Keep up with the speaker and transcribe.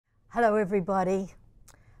Hello everybody.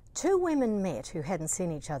 Two women met who hadn't seen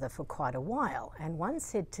each other for quite a while, and one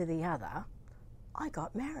said to the other, "I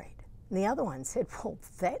got married." And the other one said, "Well,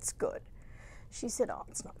 that's good." She said, "Oh,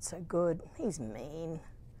 it's not so good. He's mean."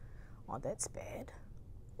 "Oh, that's bad."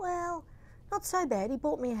 "Well, not so bad. He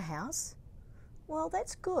bought me a house." "Well,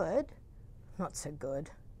 that's good." "Not so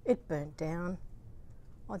good. It burnt down."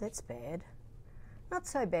 "Oh, that's bad." "Not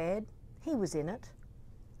so bad. He was in it."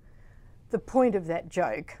 The point of that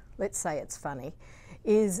joke, let's say it's funny,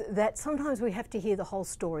 is that sometimes we have to hear the whole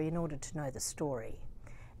story in order to know the story.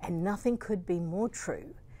 And nothing could be more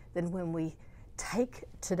true than when we take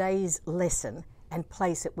today's lesson and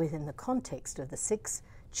place it within the context of the 6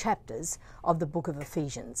 chapters of the book of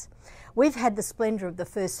Ephesians. We've had the splendour of the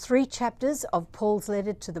first 3 chapters of Paul's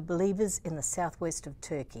letter to the believers in the southwest of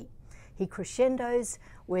Turkey. He crescendos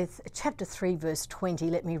with chapter 3 verse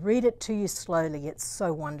 20. Let me read it to you slowly. It's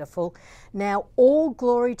so wonderful. "Now all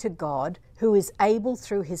glory to God, who is able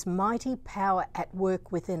through his mighty power at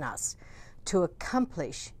work within us to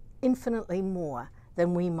accomplish infinitely more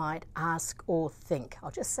than we might ask or think."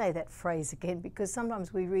 I'll just say that phrase again because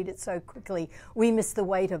sometimes we read it so quickly we miss the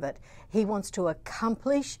weight of it. He wants to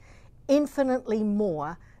accomplish infinitely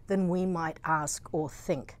more than we might ask or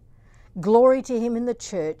think. Glory to him in the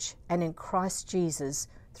church and in Christ Jesus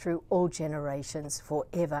through all generations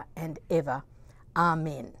forever and ever.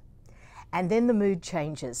 Amen. And then the mood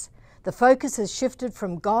changes. The focus has shifted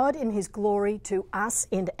from God in his glory to us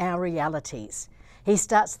in our realities. He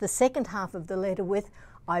starts the second half of the letter with,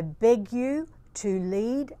 "I beg you to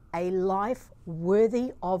lead a life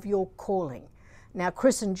worthy of your calling." Now,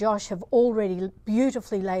 Chris and Josh have already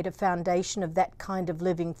beautifully laid a foundation of that kind of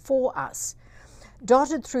living for us.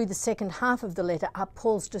 Dotted through the second half of the letter are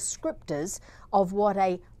Paul's descriptors of what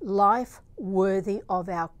a life worthy of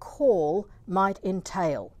our call might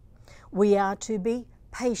entail. We are to be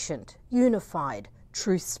patient, unified,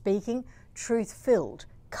 truth-speaking, truth-filled,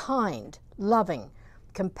 kind, loving,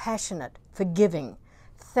 compassionate, forgiving,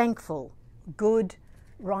 thankful, good,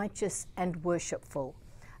 righteous, and worshipful.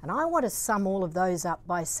 And I want to sum all of those up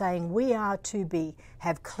by saying we are to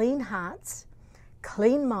have clean hearts,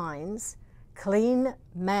 clean minds, clean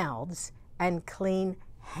mouths, and clean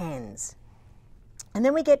hands. And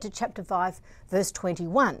then we get to chapter 5, verse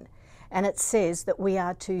 21, and it says that we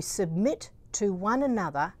are to submit to one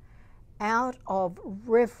another out of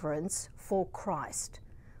reverence for Christ.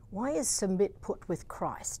 Why is submit put with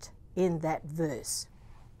Christ in that verse?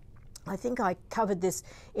 I think I covered this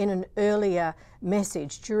in an earlier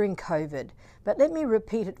message during COVID, but let me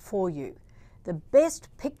repeat it for you. The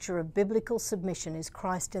best picture of biblical submission is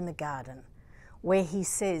Christ in the garden, where he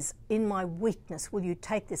says, "In my weakness will you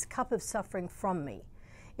take this cup of suffering from me."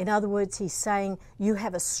 In other words, he's saying, you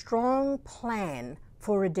have a strong plan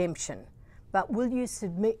for redemption, but will you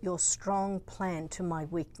submit your strong plan to my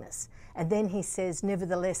weakness? And then he says,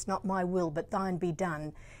 "Nevertheless, not my will, but thine be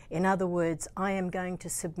done." In other words, I am going to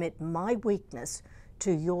submit my weakness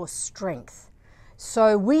to your strength.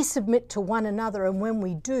 So we submit to one another, and when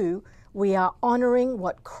we do, we are honouring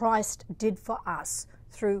what Christ did for us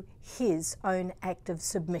through his own act of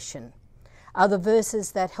submission. Other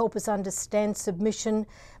verses that help us understand submission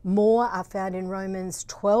more are found in Romans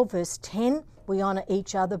 12 verse 10. We honour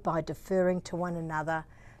each other by deferring to one another.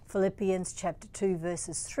 Philippians chapter 2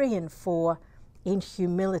 verses 3 and 4. In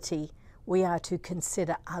humility we are to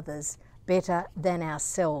consider others better than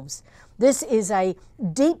ourselves. This is a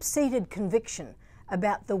deep-seated conviction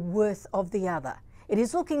about the worth of the other. It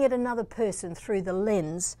is looking at another person through the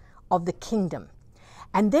lens of the kingdom.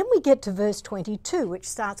 And then we get to verse 22, which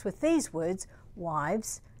starts with these words,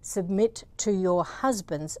 "Wives, submit to your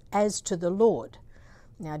husbands as to the Lord."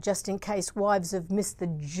 Now, just in case wives have missed the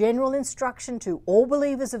general instruction to all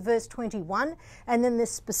believers of verse 21, and then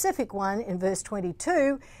this specific one in verse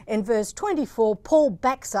 22, in verse 24, Paul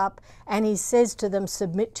backs up and he says to them,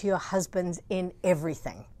 "Submit to your husbands in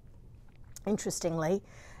everything." Interestingly,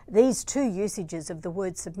 these two usages of the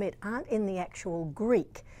word submit aren't in the actual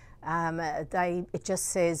Greek. It just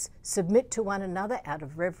says, "Submit to one another out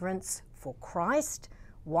of reverence for Christ,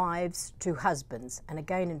 wives to husbands." And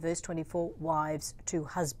again in verse 24, "Wives to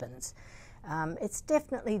husbands." It's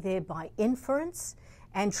definitely there by inference,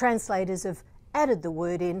 and translators have added the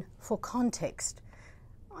word in for context.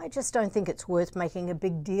 I just don't think it's worth making a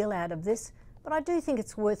big deal out of this, but I do think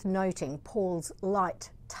it's worth noting Paul's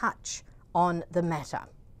light touch on the matter.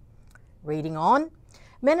 Reading on.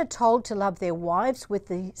 "Men are told to love their wives with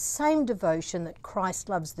the same devotion that Christ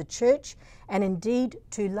loves the church, and indeed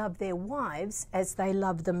to love their wives as they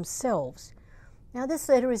love themselves." Now, this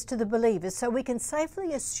letter is to the believers, so we can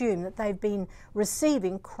safely assume that they've been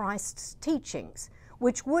receiving Christ's teachings.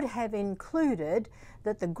 which would have included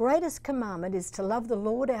that the greatest commandment is to love the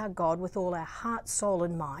Lord our God with all our heart, soul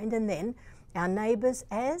and mind, and then our neighbours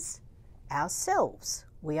as ourselves.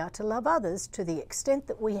 We are to love others to the extent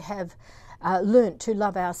that we have learnt to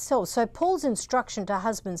love ourselves. So Paul's instruction to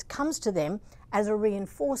husbands comes to them as a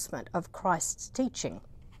reinforcement of Christ's teaching.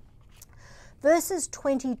 Verses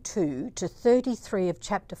 22 to 33 of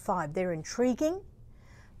chapter 5, they're intriguing,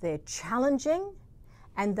 they're challenging,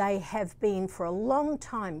 and they have been for a long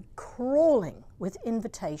time crawling with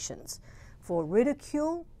invitations for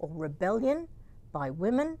ridicule or rebellion by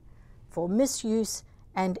women, for misuse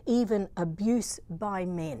and even abuse by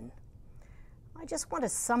men. I just want to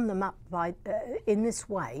sum them up in this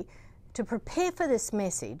way. To prepare for this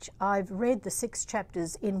message, I've read the 6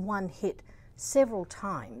 chapters in one hit several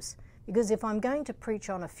times, because if I'm going to preach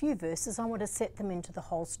on a few verses, I want to set them into the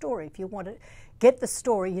whole story. If you want to get the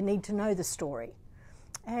story, you need to know the story.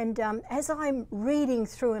 And as I'm reading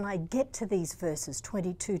through and I get to these verses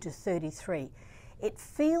 22 to 33, it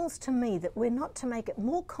feels to me that we're not to make it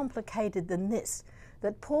more complicated than this,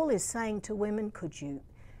 that Paul is saying to women, could you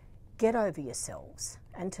get over yourselves?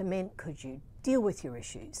 And to men, could you deal with your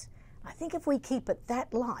issues? I think if we keep it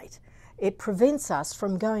that light, it prevents us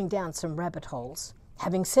from going down some rabbit holes.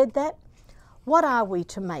 Having said that, what are we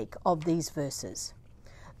to make of these verses?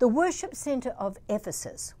 The worship centre of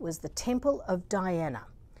Ephesus was the temple of Diana.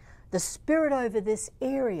 The spirit over this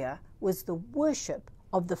area was the worship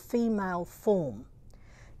of the female form.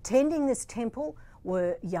 Tending this temple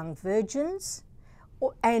were young virgins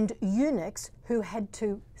and eunuchs who had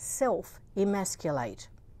to self-emasculate.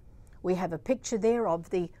 We have a picture there of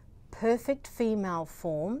the perfect female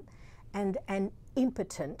form and an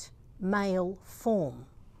impotent male form.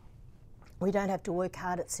 We don't have to work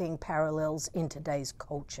hard at seeing parallels in today's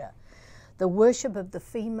culture. The worship of the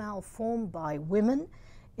female form by women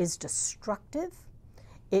is destructive.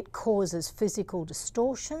 It causes physical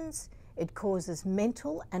distortions. It causes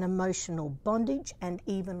mental and emotional bondage and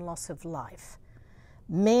even loss of life.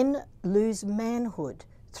 Men lose manhood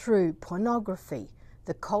through pornography,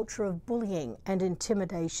 the culture of bullying and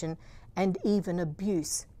intimidation, and even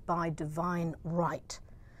abuse by divine right.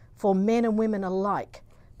 For men and women alike,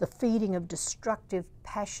 the feeding of destructive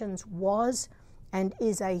passions was and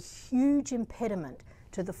is a huge impediment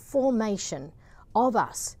to the formation of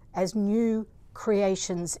us as new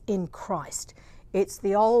creations in Christ. It's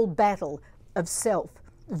the old battle of self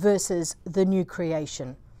versus the new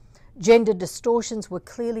creation. Gender distortions were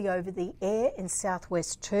clearly over the air in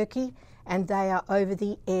southwest Turkey, and they are over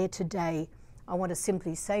the air today. I want to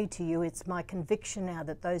simply say to you, it's my conviction now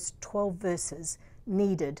that those 12 verses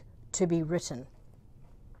needed to be written.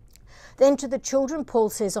 Then to the children, Paul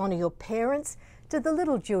says, honour your parents. To the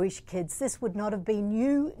little Jewish kids, this would not have been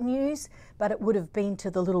new news, but it would have been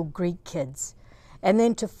to the little Greek kids. And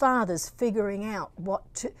then to fathers figuring out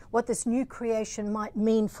what this new creation might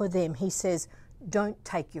mean for them, he says, don't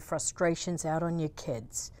take your frustrations out on your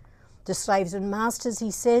kids. To slaves and masters,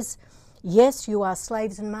 he says, yes, you are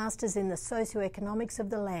slaves and masters in the socioeconomics of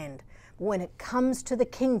the land, but when it comes to the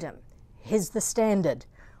kingdom, here's the standard.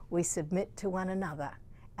 We submit to one another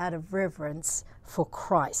out of reverence for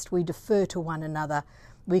Christ. We defer to one another.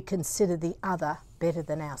 We consider the other better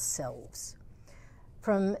than ourselves.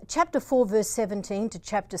 From chapter 4, verse 17 to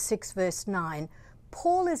chapter 6, verse 9,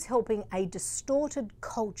 Paul is helping a distorted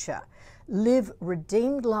culture live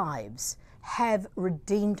redeemed lives, have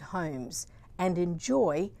redeemed homes, and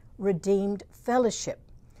enjoy redeemed fellowship.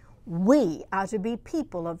 We are to be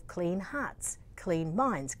people of clean hearts, clean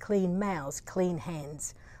minds, clean mouths, clean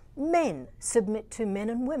hands. Men submit to men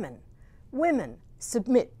and women. Women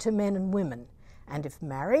submit to men and women. And if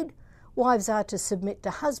married, wives are to submit to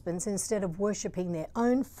husbands instead of worshipping their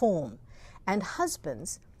own form. And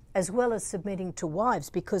husbands, as well as submitting to wives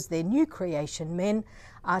because they're new creation men,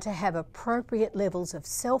 are to have appropriate levels of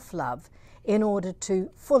self-love in order to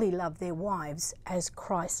fully love their wives as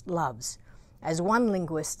Christ loves. As one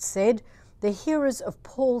linguist said, the hearers of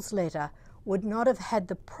Paul's letter would not have had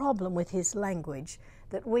the problem with his language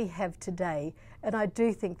that we have today, and I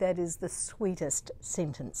do think that is the sweetest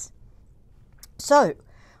sentence. So,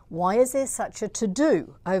 why is there such a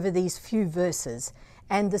to-do over these few verses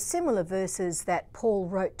and the similar verses that Paul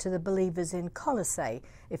wrote to the believers in Colossae?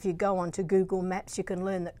 If you go onto Google Maps, you can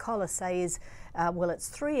learn that Colossae is, it's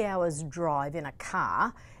 3 hours drive in a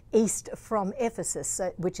car east from Ephesus,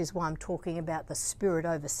 which is why I'm talking about the spirit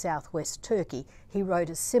over southwest Turkey. He wrote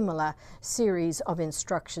a similar series of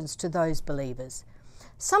instructions to those believers.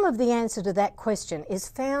 Some of the answer to that question is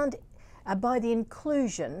found by the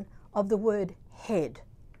inclusion of the word head.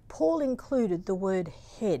 Paul included the word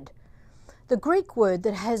head. The Greek word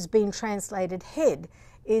that has been translated head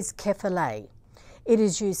is kephale. It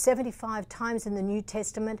is used 75 times in the New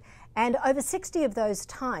Testament, and over 60 of those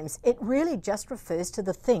times it really just refers to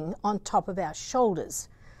the thing on top of our shoulders.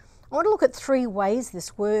 I want to look at 3 ways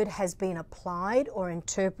this word has been applied or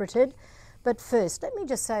interpreted, but first let me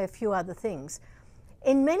just say a few other things.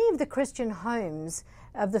 In many of the Christian homes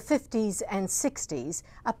of the 50s and 60s,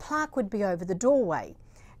 a plaque would be over the doorway,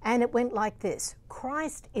 and it went like this: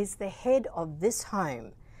 Christ is the head of this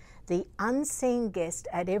home, the unseen guest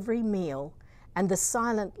at every meal, and the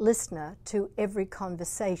silent listener to every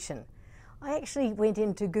conversation. I actually went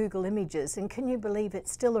into Google Images, and can you believe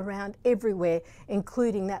it's still around everywhere,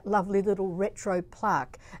 including that lovely little retro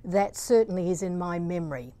plaque that certainly is in my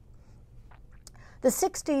memory. The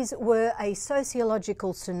 60s were a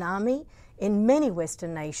sociological tsunami in many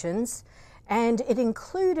Western nations, and it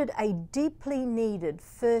included a deeply needed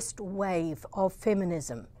first wave of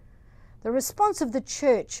feminism. The response of the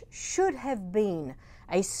church should have been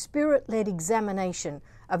a spirit-led examination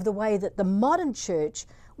of the way that the modern church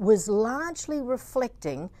was largely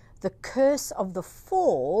reflecting the curse of the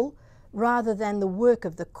fall rather than the work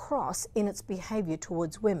of the cross in its behaviour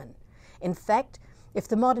towards women. In fact, if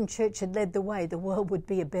the modern church had led the way, the world would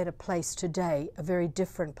be a better place today, a very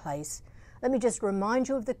different place. Let me just remind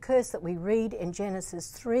you of the curse that we read in Genesis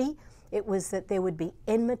 3. It was that there would be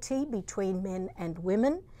enmity between men and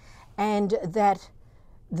women, and that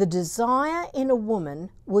the desire in a woman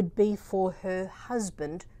would be for her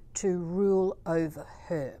husband to rule over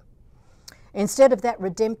her. Instead of that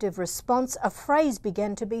redemptive response, a phrase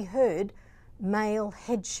began to be heard: male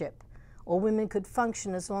headship, or women could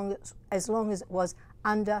function as long as it was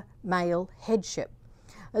under male headship.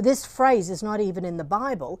 This phrase is not even in the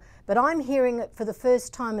Bible, but I'm hearing it for the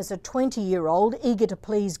first time as a 20-year-old eager to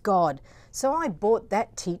please God. So I bought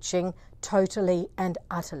that teaching totally and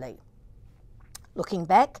utterly. Looking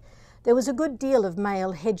back, there was a good deal of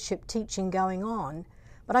male headship teaching going on,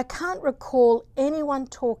 but I can't recall anyone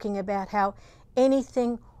talking about how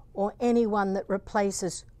anything or anyone that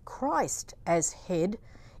replaces Christ as head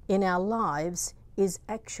in our lives is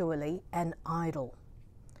actually an idol.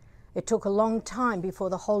 It took a long time before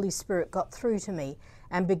the Holy Spirit got through to me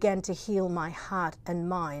and began to heal my heart and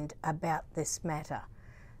mind about this matter.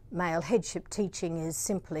 Male headship teaching is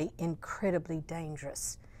simply incredibly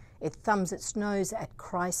dangerous. It thumbs its nose at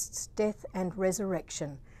Christ's death and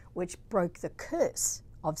resurrection, which broke the curse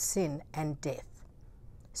of sin and death.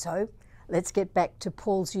 So let's get back to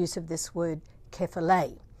Paul's use of this word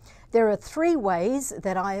kephale. There are 3 ways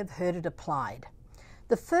that I have heard it applied.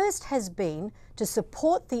 The first has been to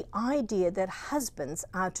support the idea that husbands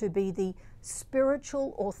are to be the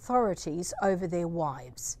spiritual authorities over their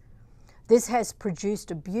wives. This has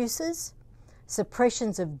produced abuses,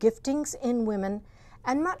 suppressions of giftings in women,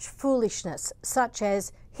 and much foolishness, such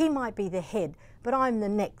as, he might be the head, but I'm the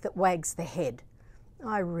neck that wags the head.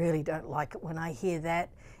 I really don't like it when I hear that.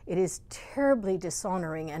 It is terribly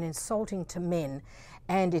dishonouring and insulting to men,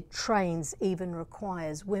 and it trains, even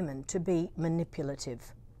requires women to be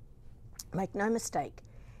manipulative. Make no mistake,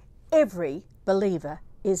 every believer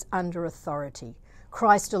is under authority.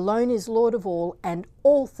 Christ alone is Lord of all, and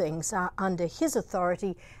all things are under his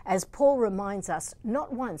authority, as Paul reminds us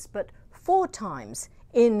not once but 4 times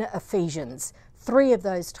in Ephesians, 3 of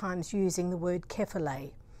those times using the word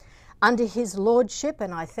kephale. Under his lordship,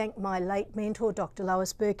 and I thank my late mentor, Dr.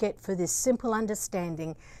 Lois Burkett, for this simple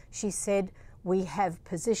understanding. She said, we have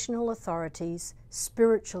positional authorities,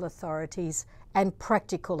 spiritual authorities, and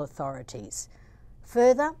practical authorities.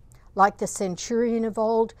 Further, like the centurion of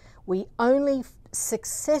old, we only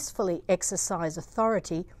successfully exercise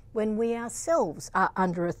authority when we ourselves are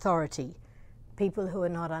under authority. People who are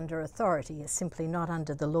not under authority are simply not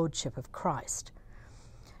under the lordship of Christ.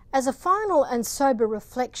 As a final and sober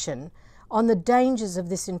reflection on the dangers of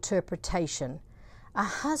this interpretation, a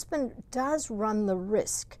husband does run the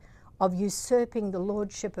risk of usurping the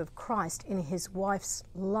lordship of Christ in his wife's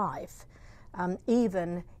life,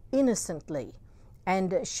 even innocently,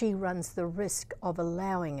 and she runs the risk of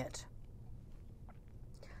allowing it.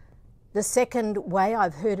 The second way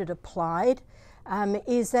I've heard it applied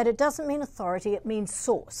is that it doesn't mean authority, it means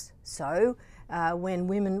source. So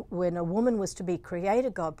when a woman was to be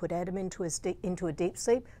created, God put Adam into a deep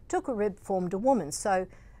sleep, took a rib, formed a woman. So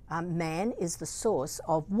man is the source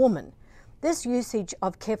of woman. This usage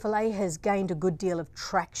of kephale has gained a good deal of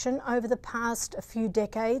traction over the past few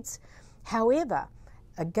decades. However,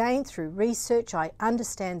 again, through research, I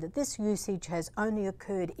understand that this usage has only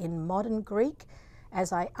occurred in modern Greek.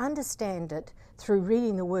 As I understand it, through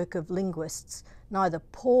reading the work of linguists, neither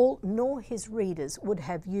Paul nor his readers would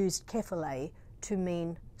have used kephale to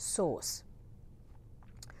mean source.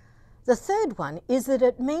 The third one is that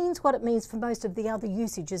it means what it means for most of the other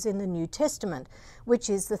usages in the New Testament, which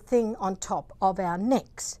is the thing on top of our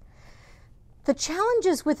necks. The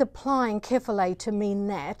challenges with applying kephale to mean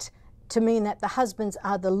that the husbands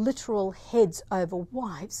are the literal heads over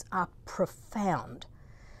wives are profound.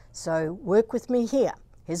 So work with me here.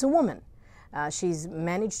 Here's a woman. She's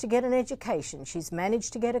managed to get an education. She's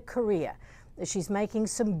managed to get a career. She's making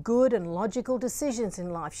some good and logical decisions in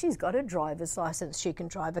life. She's got a driver's license. She can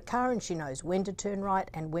drive a car and she knows when to turn right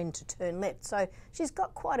and when to turn left. So she's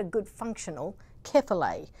got quite a good functional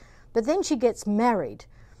kephale. But then she gets married.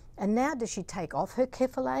 And now does she take off her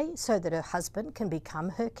kephale so that her husband can become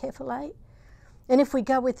her kephale? And if we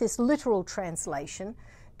go with this literal translation,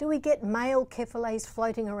 do we get male kephales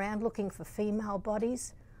floating around looking for female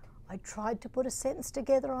bodies? I tried to put a sentence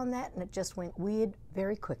together on that and it just went weird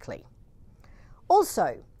very quickly.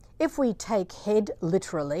 Also, if we take head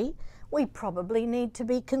literally, we probably need to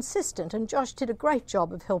be consistent, and Josh did a great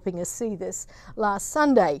job of helping us see this last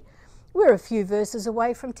Sunday. We're a few verses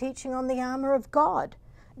away from teaching on the armour of God.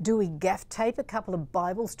 Do we gaff tape a couple of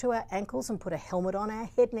Bibles to our ankles and put a helmet on our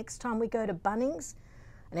head next time we go to Bunnings?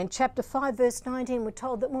 And in chapter 5, verse 19, we're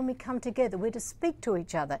told that when we come together, we're to speak to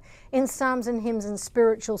each other in psalms and hymns and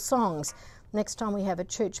spiritual songs. Next time we have a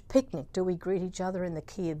church picnic, do we greet each other in the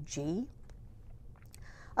key of G?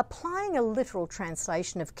 Applying a literal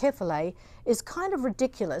translation of kephale is kind of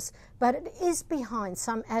ridiculous, but it is behind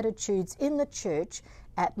some attitudes in the church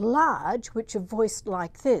at large which are voiced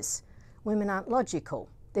like this. Women aren't logical,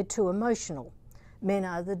 they're too emotional. Men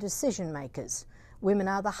are the decision makers. Women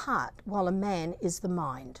are the heart, while a man is the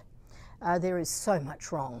mind. There is so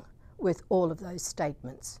much wrong with all of those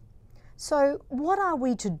statements. So what are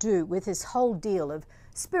we to do with this whole deal of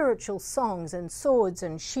spiritual songs and swords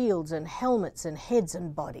and shields and helmets and heads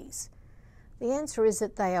and bodies? The answer is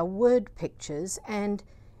that they are word pictures, and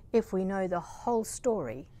if we know the whole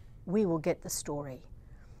story, we will get the story.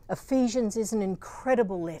 Ephesians is an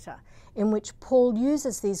incredible letter in which Paul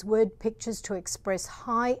uses these word pictures to express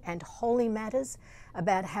high and holy matters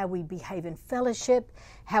about how we behave in fellowship,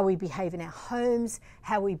 how we behave in our homes,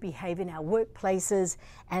 how we behave in our workplaces,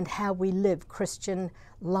 and how we live Christian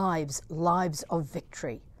lives, lives of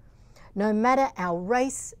victory. No matter our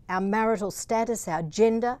race, our marital status, our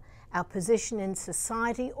gender, our position in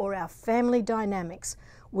society, or our family dynamics,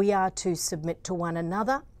 we are to submit to one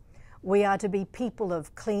another. We are to be people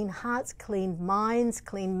of clean hearts, clean minds,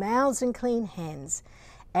 clean mouths, and clean hands.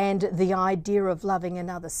 And the idea of loving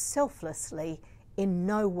another selflessly in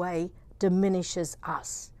no way diminishes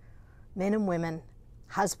us. Men and women,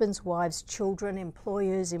 husbands, wives, children,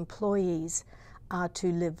 employers, employees are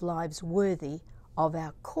to live lives worthy of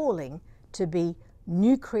our calling to be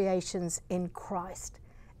new creations in Christ.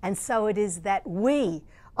 And so it is that we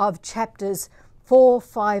of chapters 4,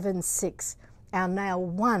 5, and 6 are now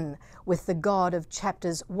one with the God of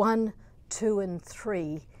chapters 1, 2, and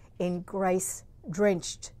 3 in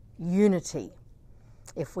grace-drenched unity.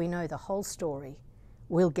 If we know the whole story,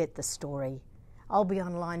 we'll get the story. I'll be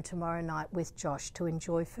online tomorrow night with Josh to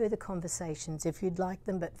enjoy further conversations if you'd like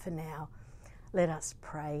them, but for now, let us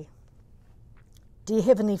pray. Dear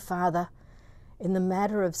Heavenly Father, in the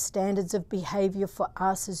matter of standards of behaviour for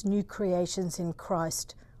us as new creations in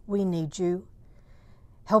Christ, we need you.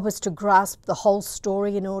 Help us to grasp the whole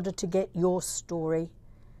story in order to get your story.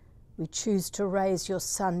 We choose to raise your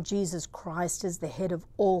Son, Jesus Christ, as the head of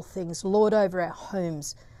all things, Lord over our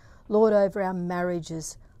homes, Lord over our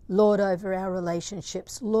marriages, Lord over our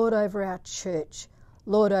relationships, Lord over our church,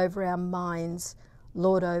 Lord over our minds,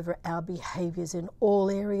 Lord over our behaviours in all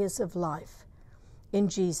areas of life. In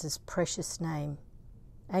Jesus' precious name,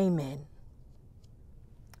 amen.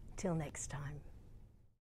 Till next time.